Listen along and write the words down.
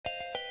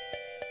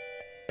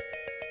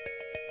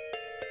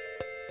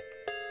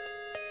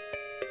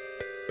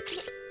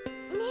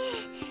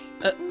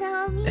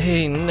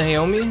Hey,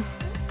 Naomi?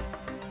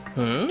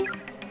 Hmm?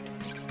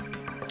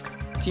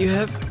 Do you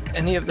have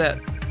any of that?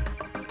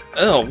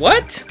 Oh,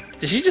 what?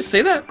 Did she just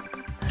say that?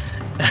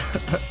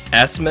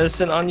 Ass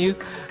medicine on you?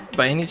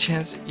 By any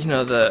chance, you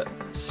know, the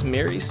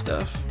smeary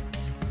stuff?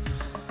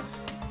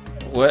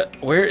 What?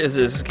 Where is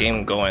this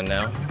game going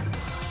now?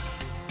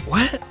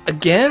 What?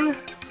 Again?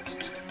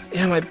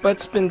 Yeah, my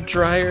butt's been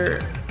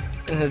drier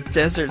in the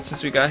desert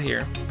since we got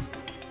here.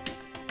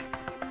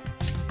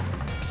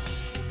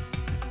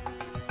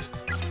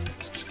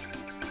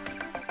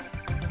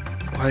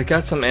 Well, I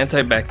got some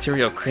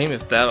antibacterial cream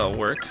if that'll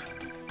work.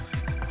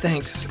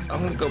 Thanks.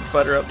 I'm gonna go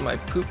butter up my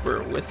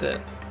pooper with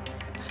it.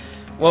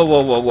 Whoa,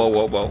 whoa, whoa, whoa,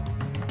 whoa, whoa.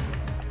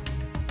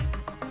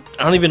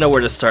 I don't even know where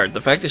to start.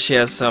 The fact that she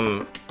has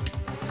some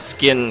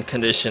skin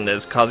condition that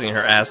is causing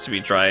her ass to be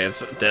dry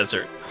as a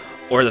desert.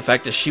 Or the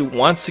fact that she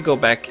wants to go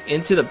back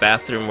into the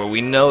bathroom where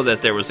we know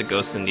that there was a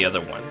ghost in the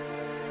other one.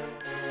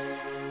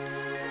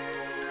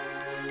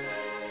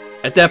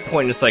 At that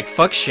point, it's like,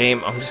 fuck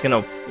shame. I'm just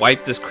gonna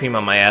wipe this cream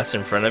on my ass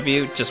in front of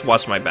you. Just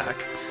watch my back.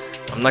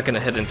 I'm not gonna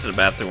head into the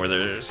bathroom where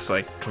there's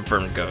like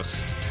confirmed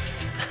ghosts.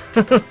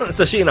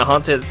 Especially in a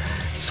haunted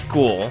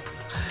school.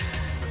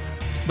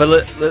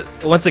 But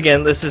once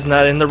again, this is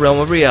not in the realm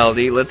of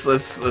reality.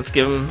 Let's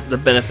give him the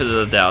benefit of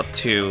the doubt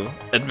to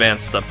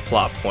advance the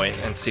plot point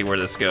and see where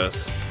this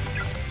goes.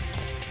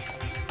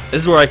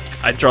 This is where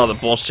I draw the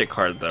bullshit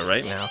card though,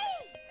 right now.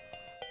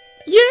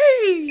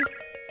 Yay!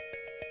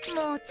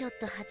 Do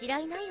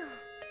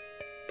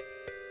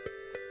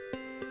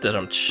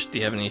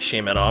you have any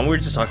shame at all? And we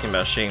were just talking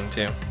about shame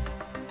too.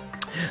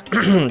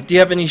 Do you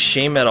have any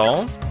shame at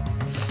all?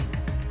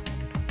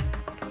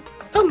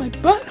 Oh, my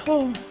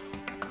butthole!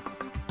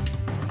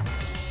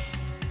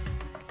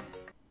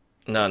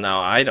 No,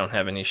 I don't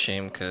have any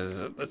shame,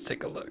 because let's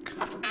take a look.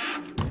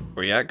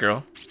 Where you at,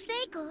 girl?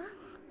 Seiko?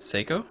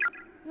 Seiko?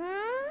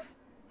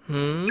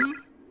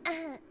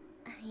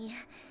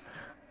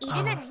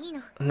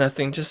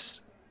 Nothing,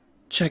 just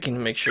checking to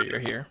make sure you're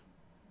here.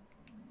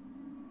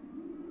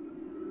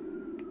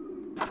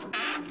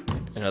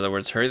 In other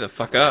words, hurry the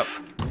fuck up.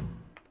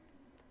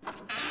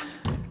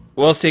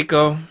 Well,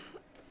 Seiko,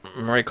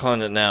 I'm already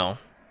calling it now.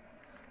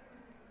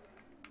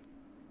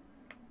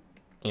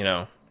 You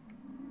know,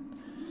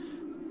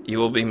 you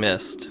will be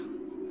missed.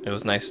 It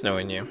was nice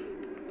knowing you.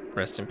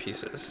 Rest in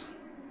pieces.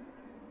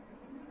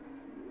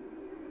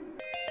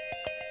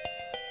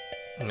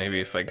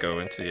 Maybe if I go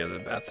into the other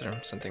bathroom,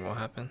 something will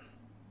happen.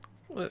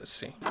 Let's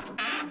see.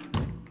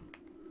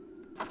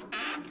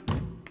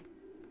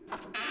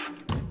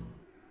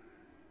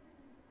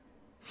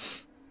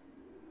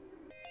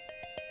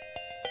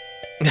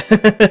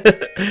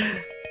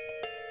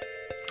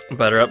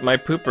 Butter up my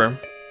pooper.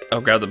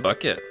 I'll grab the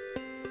bucket.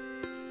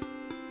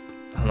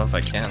 I don't know if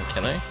I can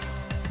I?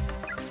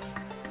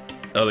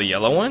 Oh, the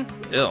yellow one?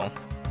 Ew.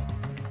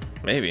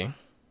 Maybe.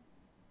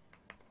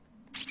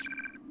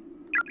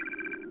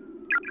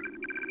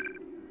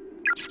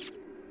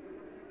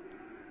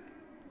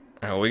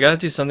 Alright, we gotta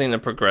do something to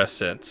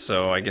progress it,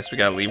 so I guess we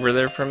gotta leave her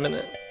there for a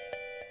minute.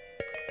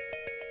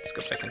 Let's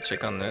go back and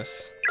check on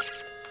this.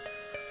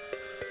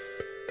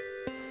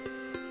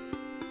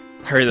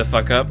 Hurry the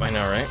fuck up, I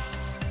know, right?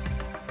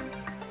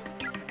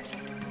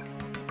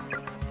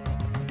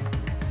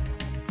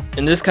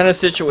 In this kind of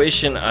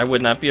situation, I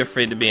would not be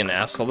afraid to be an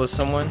asshole to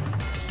someone.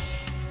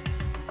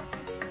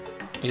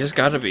 You just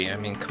gotta be, I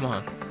mean, come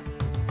on.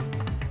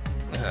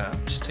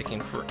 Just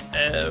taking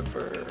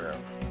forever.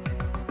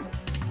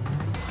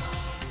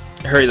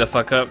 Hurry the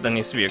fuck up, that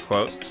needs to be a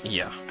quote.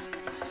 Yeah.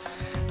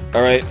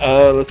 Alright,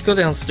 let's go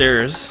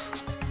downstairs.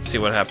 See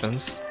what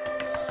happens.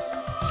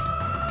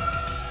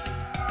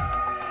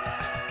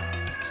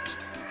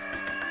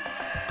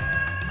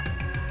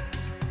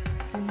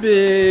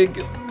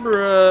 Big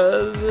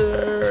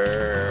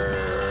brother.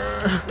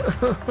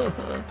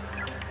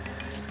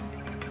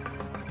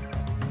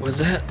 Was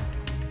that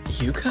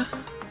Yuka?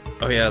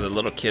 Oh yeah, the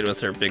little kid with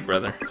her big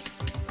brother.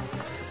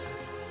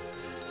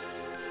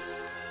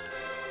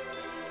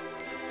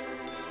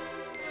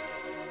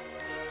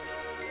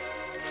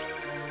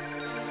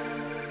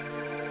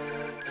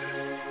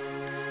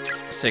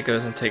 Seiko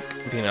doesn't take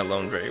being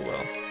alone very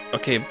well.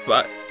 Okay,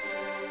 but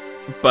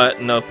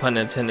no pun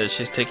intended,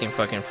 she's taking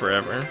fucking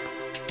forever.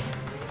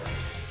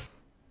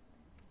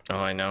 Oh,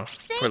 I know.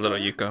 Poor little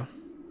Yuko.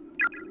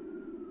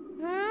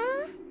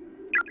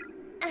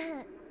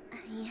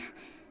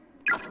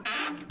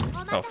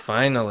 Oh,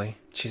 finally.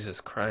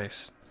 Jesus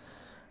Christ.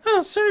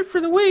 Oh, sorry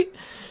for the wait.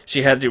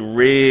 She had to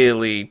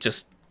really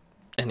just...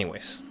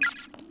 Anyways.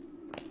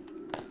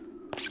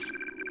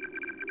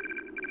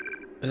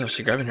 Oh, is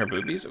she grabbing her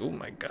boobies? Oh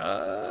my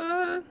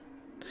god.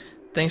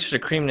 Thanks for the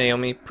cream,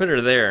 Naomi. Put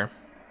her there.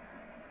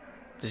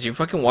 Did you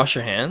fucking wash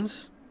your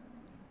hands?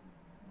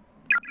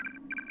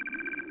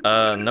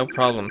 No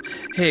problem.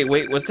 Hey,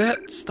 wait, was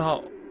that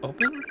stall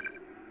open?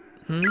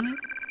 I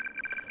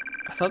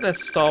thought that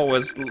stall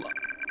was...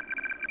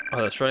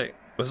 Oh, that's right. It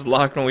was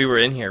locked when we were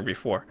in here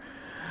before.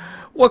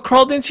 What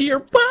crawled into your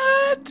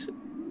butt?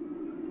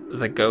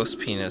 the ghost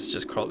penis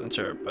just crawled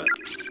into her butt.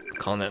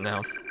 Calling it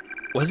now.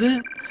 Was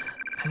it?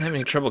 I didn't have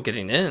any trouble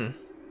getting in.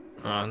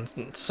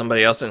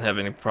 Somebody else didn't have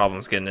any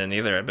problems getting in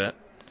either, I bet.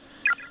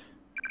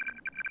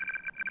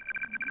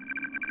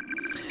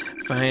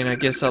 Fine, I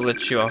guess I'll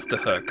let you off the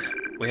hook.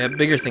 We have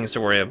bigger things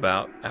to worry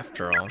about,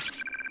 after all.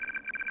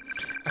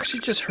 I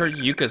actually just heard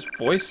Yuka's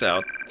voice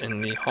out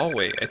in the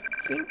hallway. I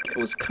think it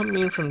was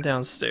coming from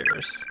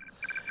downstairs.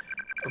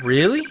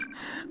 Really?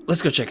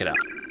 Let's go check it out.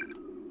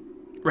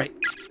 Right.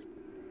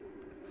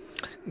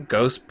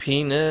 Ghost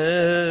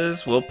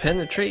penis will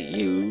penetrate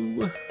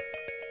you.